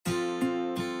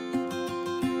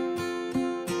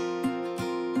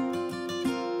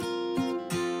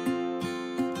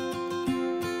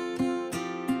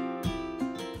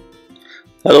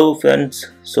Hello friends,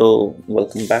 so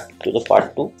welcome back to the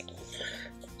part 2.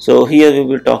 So here we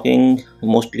will be talking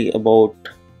mostly about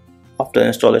after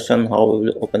installation how we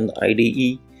will open the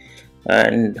IDE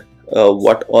and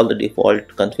what all the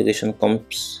default configuration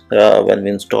comes when we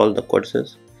install the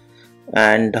Codesys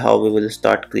and how we will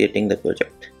start creating the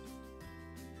project.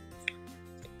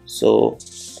 So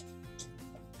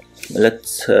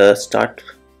let's start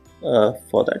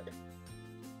for that.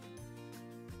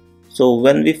 So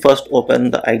when we first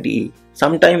open the IDE,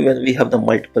 sometime when we have the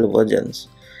multiple versions,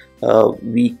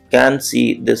 we can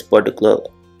see this particular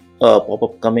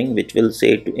pop-up coming which will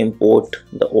say to import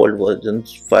the old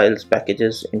versions files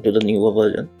packages into the newer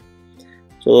version.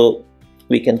 So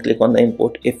we can click on the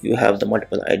import if you have the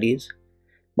multiple IDs,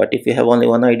 but if you have only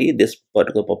one ID, this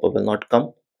particular pop-up will not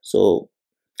come. So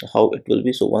how it will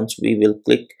be, so once we will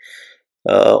click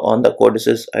on the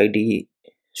Codesys IDE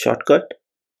shortcut,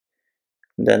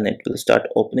 then it will start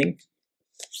opening.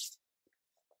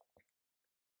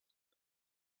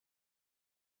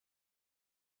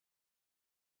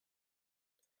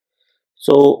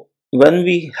 So when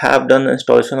we have done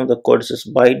installation of the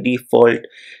Codesys, by default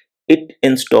it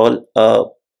install a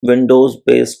Windows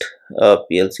based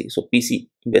PLC. So PC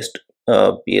based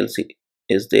PLC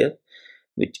is there,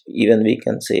 which even we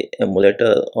can say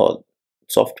emulator or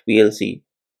soft PLC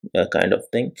kind of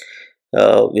thing,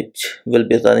 which will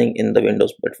be running in the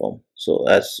Windows platform. So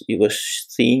as you were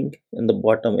seeing in the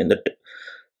bottom in the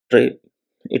tray,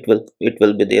 it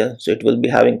will be there. So it will be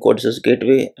having Codesys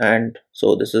gateway, and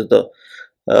so this is the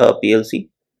PLC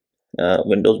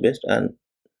Windows based, and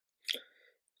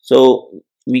so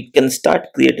we can start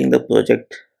creating the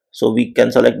project. So we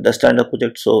can select the standard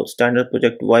project. So standard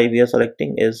project, why we are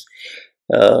selecting is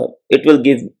it will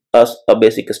give us a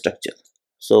basic structure.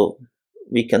 So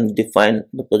we can define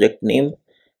the project name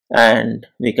and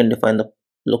we can define the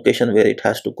location where it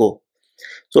has to go.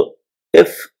 So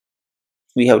if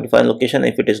we have defined location,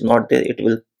 if it is not there, it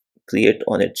will create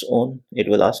on its own. It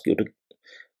will ask you to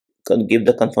give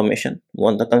the confirmation.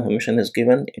 Once the confirmation is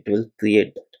given, it will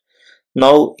create.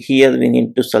 Now here we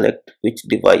need to select which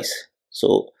device.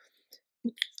 So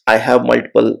I have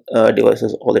multiple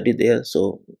devices already there.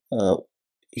 So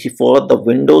for the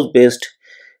Windows based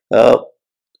uh,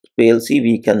 PLC,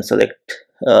 we can select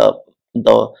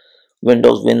the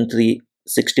Windows Win 3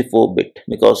 64-bit,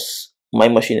 because my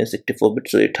machine is 64-bit,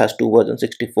 so it has two versions,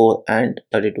 64 and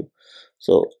 32.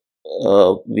 So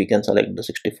we can select the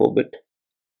 64-bit.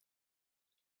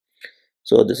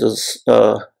 So this is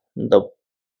the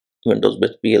Windows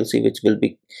based PLC,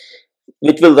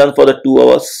 which will run for the 2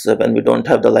 hours when we don't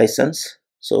have the license.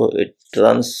 So it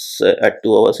runs at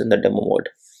 2 hours in the demo mode.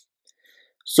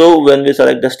 So when we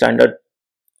select the standard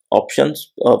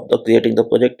options of the creating the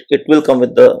project, it will come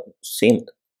with the same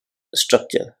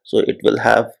structure. So it will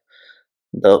have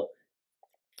the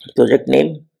project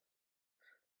name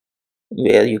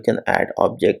where you can add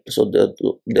object. So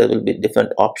there will be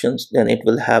different options. Then it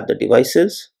will have the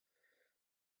devices.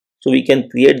 So we can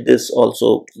create this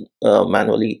also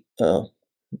manually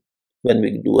when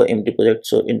we do a empty project.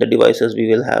 So in the devices we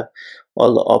will have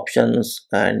all the options,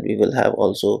 and we will have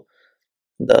also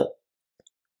the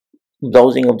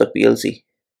browsing of the PLC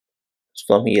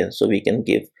from here. So we can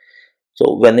give,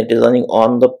 so when it is running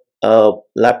on the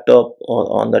laptop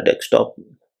or on the desktop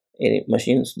any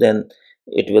machines, then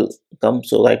it will come.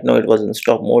 So right now it was in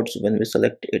stop mode. So when we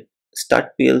select it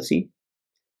start PLC,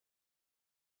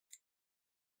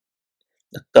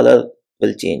 the color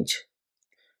will change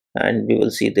and we will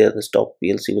see there the stop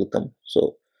PLC will come.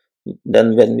 So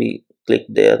then when we click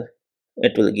there,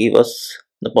 it will give us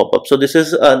the pop-up. So this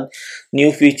is a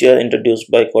new feature introduced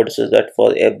by Codesys, that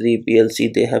for every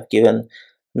PLC they have given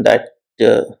that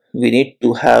we need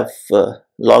to have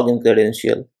login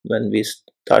credential when we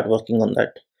start working on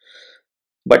that.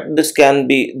 But this can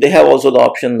be, they have also the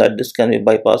option that this can be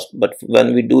bypassed, but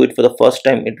when we do it for the first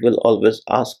time, it will always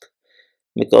ask,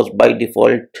 because by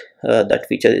default that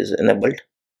feature is enabled.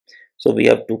 So we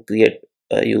have to create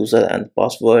a user and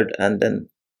password, and then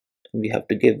we have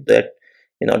to give that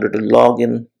in order to log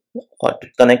in or to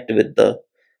connect with the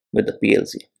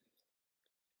PLC.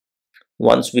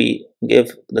 Once we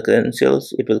give the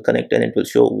credentials, it will connect and it will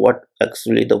show what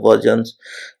actually the versions,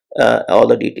 all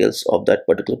the details of that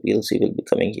particular PLC will be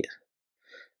coming here.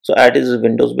 So add is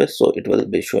Windows based, so it will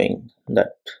be showing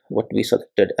that what we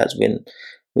selected as Win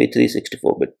V3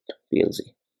 64-bit PLC.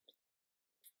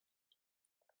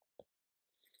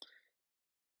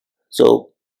 So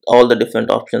all the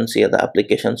different options here, the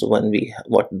applications, when we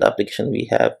what the application we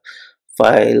have,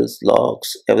 files,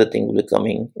 logs, everything will be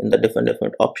coming in the different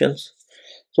options.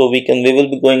 So we will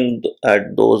be going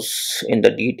at those in the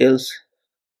details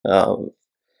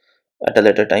at a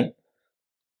later time.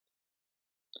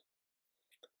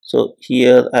 So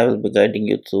here I will be guiding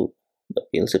you through the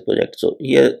PLC project. So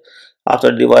here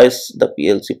after device, the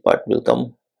PLC part will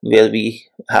come, where we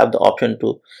have the option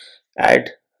to add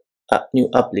a new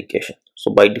application.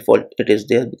 So by default it is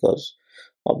there because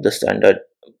of the standard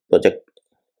project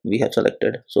we have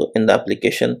selected. So in the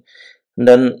application,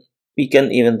 then we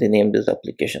can even rename this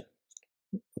application.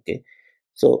 Okay,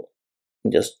 so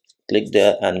just click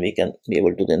there and we can be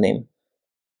able to rename.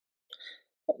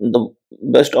 The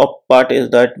best of part is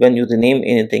that when you rename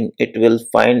anything, it will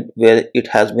find where it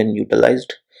has been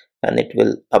utilized and it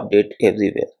will update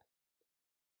everywhere.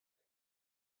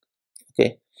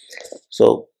 Okay,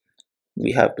 so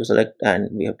we have to select and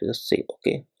we have to just say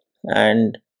okay.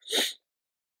 And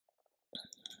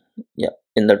yeah,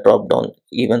 in the drop down,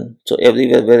 even so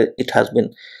everywhere where it has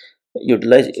been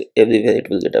utilized, everywhere it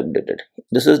will get updated.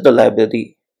 This is the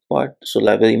library part. So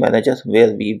library manager,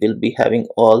 where we will be having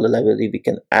all the library. We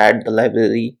can add the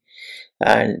library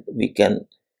and we can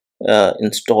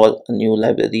install a new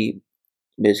library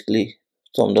basically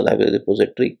from the library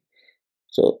repository.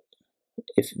 So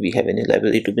if we have any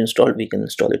library to be installed, we can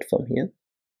install it from here.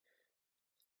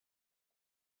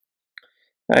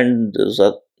 And those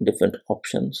are different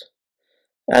options,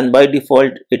 and by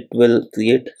default it will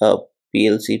create a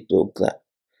PLC program.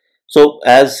 So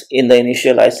as in the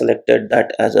initial I selected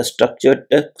that as a structured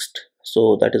text,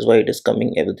 so that is why it is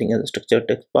coming everything as a structured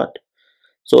text part.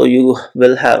 So you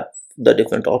will have the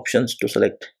different options to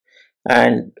select,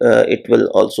 and it will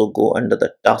also go under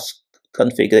the task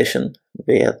configuration,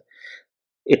 where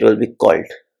it will be called.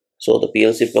 So the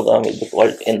PLC program will be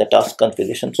called in the task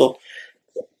configuration. So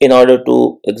in order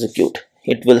to execute,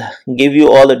 it will give you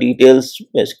all the details,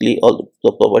 basically all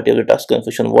the property of the task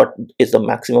configuration, what is the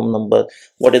maximum number,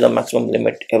 what is the maximum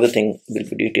limit, everything will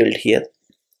be detailed here.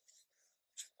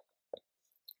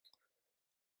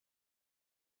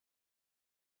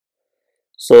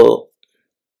 So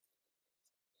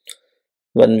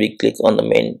when we click on the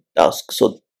main task,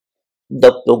 so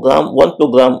the program, one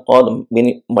program or the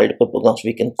many multiple programs,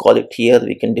 we can call it here.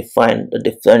 We can define the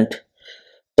different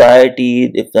priority,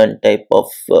 different type of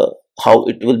how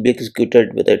it will be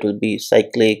executed, whether it will be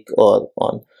cyclic or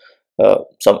on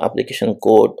some application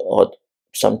code or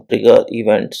some trigger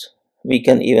events. We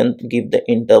can even give the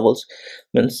intervals,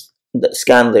 means the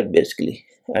scan rate, basically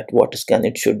at what scan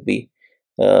it should be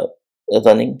uh,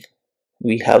 running.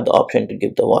 We have the option to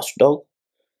give the watchdog,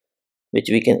 which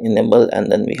we can enable,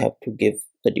 and then we have to give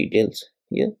the details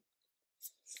here.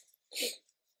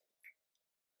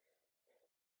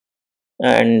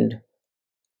 And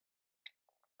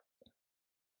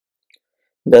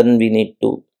then we need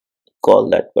to call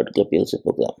that particular PLC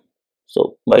program.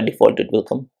 So by default it will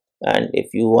come, and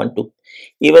if you want to,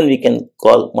 even we can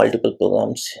call multiple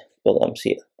programs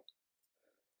here.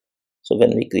 So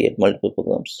when we create multiple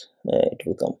programs, it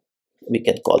will come, we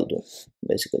can call them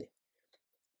basically.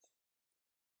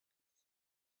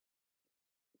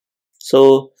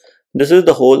 So this is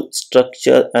the whole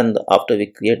structure, and after we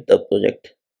create the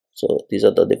project, so these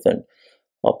are the different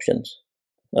options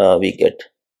we get.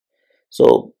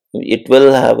 So it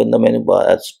will have in the menu bar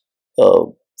as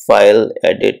file,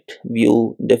 edit,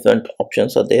 view, different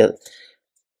options are there.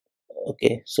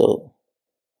 Okay, so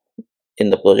in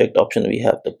the project option we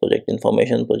have the project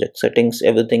information, project settings,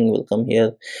 everything will come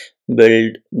here.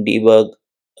 Build, debug,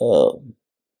 uh,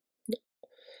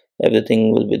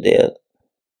 everything will be there.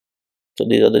 So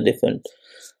these are the different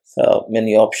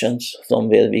menu options from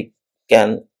where we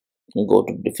can go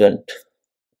to different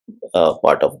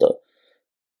part of the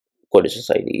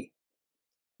Codesys IDE,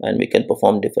 and we can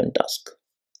perform different tasks.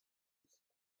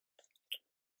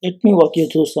 Let me walk you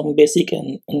through some basic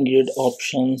and grid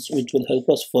options which will help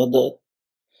us further.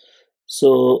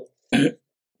 So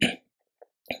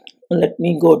let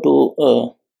me go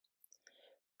to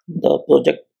the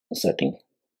project setting.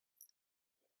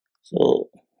 So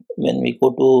when we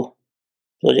go to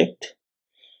project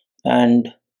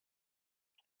and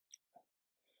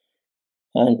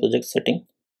project setting,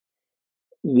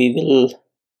 we will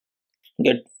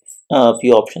get a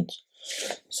few options.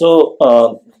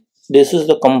 So this is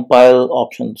the compile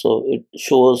option. So it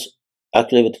shows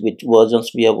actually with which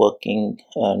versions we are working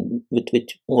and with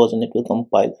which version it will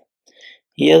compile.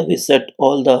 Here we set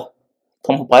all the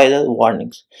compiler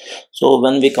warnings. So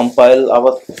when we compile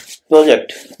our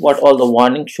project, what all the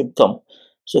warnings should come.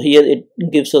 So here it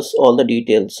gives us all the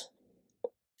details.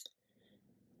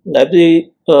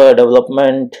 Library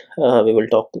development, we will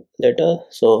talk later.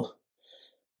 So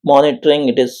monitoring,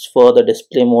 it is for the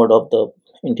display mode of the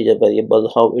integer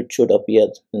variable, how it should appear,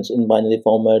 means in binary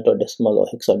format or decimal or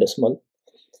hexadecimal.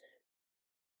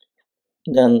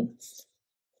 Then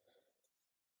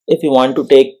if you want to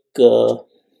take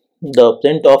the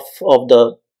print off of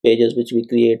the pages which we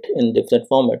create in different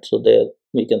formats, so there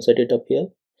we can set it up here.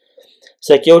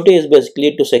 Security is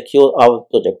basically to secure our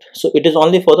project, so it is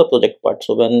only for the project part.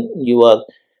 So when you are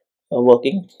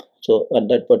working, so at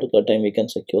that particular time we can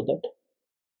secure that.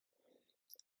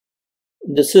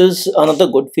 This is another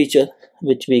good feature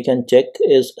which we can check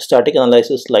is static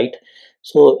analysis light.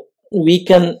 So we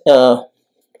can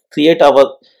create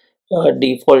our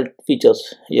default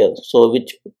features here, so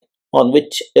which on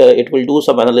which it will do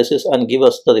some analysis and give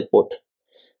us the report.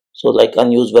 So like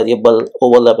unused variable,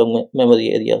 overlapping memory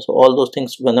area, so all those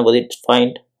things, whenever it's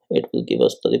find, it will give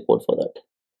us the report for that.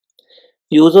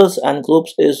 Users and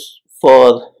groups is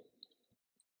for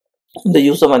the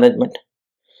user management.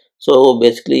 So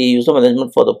basically user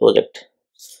management for the project.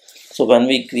 So when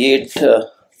we create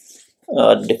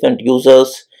different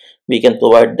users, we can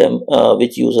provide them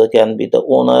which user can be the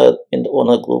owner in the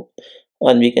owner group,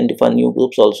 and we can define new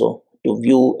groups also to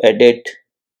view, edit.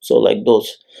 So like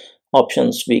those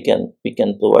options we can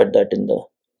provide that in the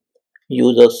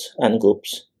users and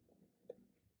groups.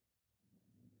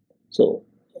 So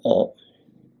uh,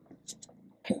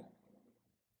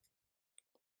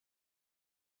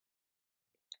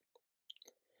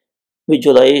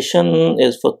 visualization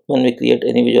is for when we create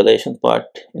any visualization part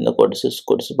in the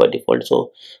Codesys by default.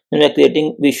 So when we are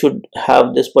creating, we should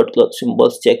have this particular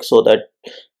symbols check so that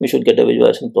we should get a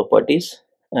visualization properties,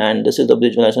 and this is the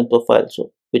visualization profile,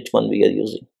 so which one we are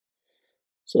using.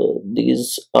 So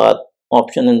these are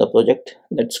option in the project.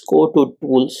 Let's go to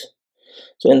tools.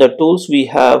 So in the tools we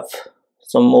have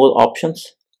some more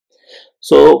options.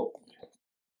 So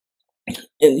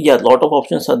yeah, a lot of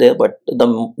options are there, but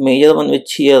the major one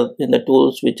which here in the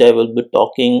tools which I will be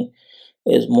talking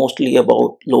is mostly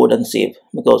about load and save,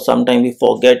 because sometimes we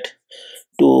forget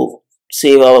to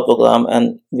save our program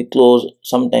and we close,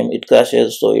 sometimes it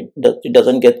crashes, so it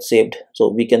doesn't get saved. So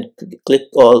we can click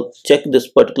or check this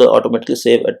particular automatically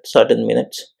save at certain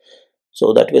minutes,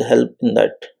 so that will help in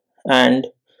that. And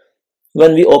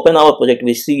when we open our project,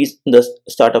 we see the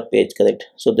startup page, correct?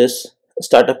 So this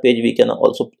startup page we can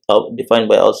also define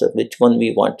by ourselves which one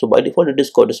we want. So by default it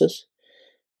is Codesys,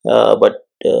 but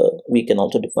we can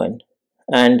also define,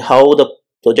 and how the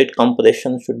project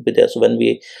compression should be there. So when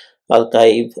we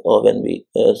archive or when we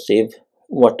save,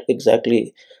 what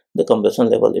exactly the compression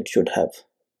level it should have,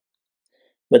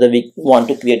 whether we want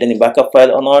to create any backup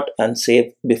file or not, and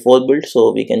save before build.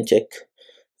 So we can check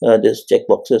these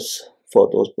checkboxes for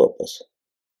those purpose.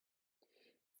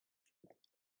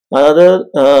 Another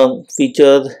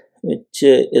feature which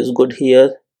is good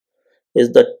here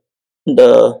is that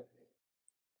the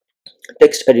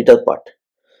text editor part.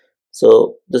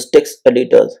 So this text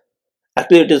editor,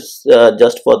 actually it is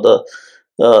just for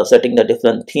the setting the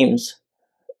different themes,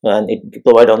 and it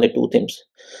provide only two themes,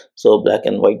 so black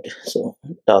and white. So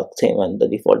dark theme and the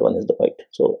default one is the white.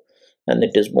 So and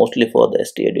it is mostly for the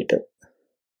ST editor,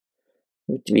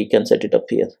 which we can set it up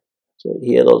here. So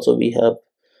here also we have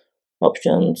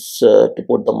options to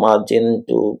put the margin,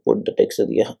 to put the text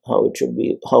area, how it should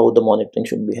be, how the monitoring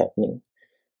should be happening.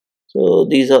 So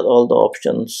these are all the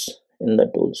options in the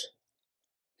tools.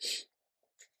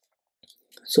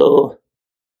 So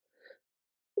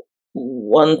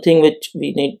one thing which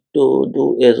we need to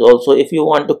do is also, if you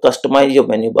want to customize your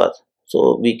menu bar,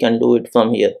 so we can do it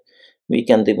from here. We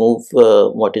can remove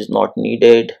what is not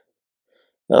needed,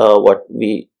 what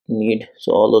we need.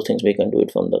 So all those things we can do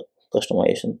it from the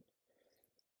customization.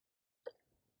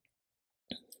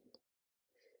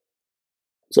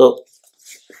 So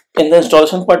in the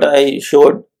installation part, I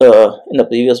showed in the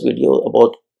previous video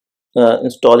about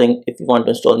installing. If you want to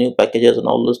install new packages and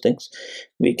all those things,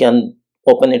 we can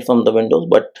open it from the Windows,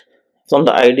 but from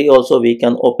the IDE also we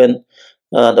can open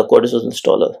the Codesys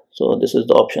installer. So this is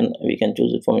the option, we can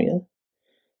choose it from here.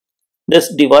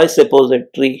 This device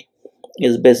repository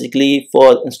is basically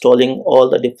for installing all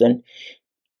the different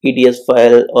EDS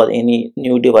file or any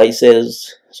new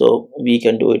devices, so we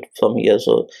can do it from here.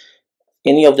 So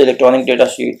any of the electronic data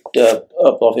sheet,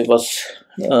 Profibus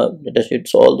data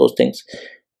sheets, all those things,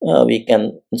 we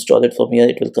can install it from here.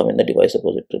 It will come in the device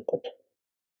repository part.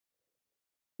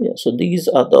 Yeah, so these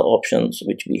are the options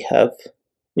which we have,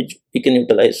 which we can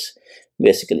utilize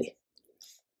basically.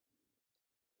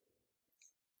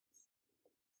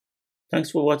 Thanks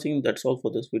for watching. That's all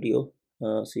for this video.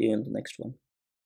 See you in the next one.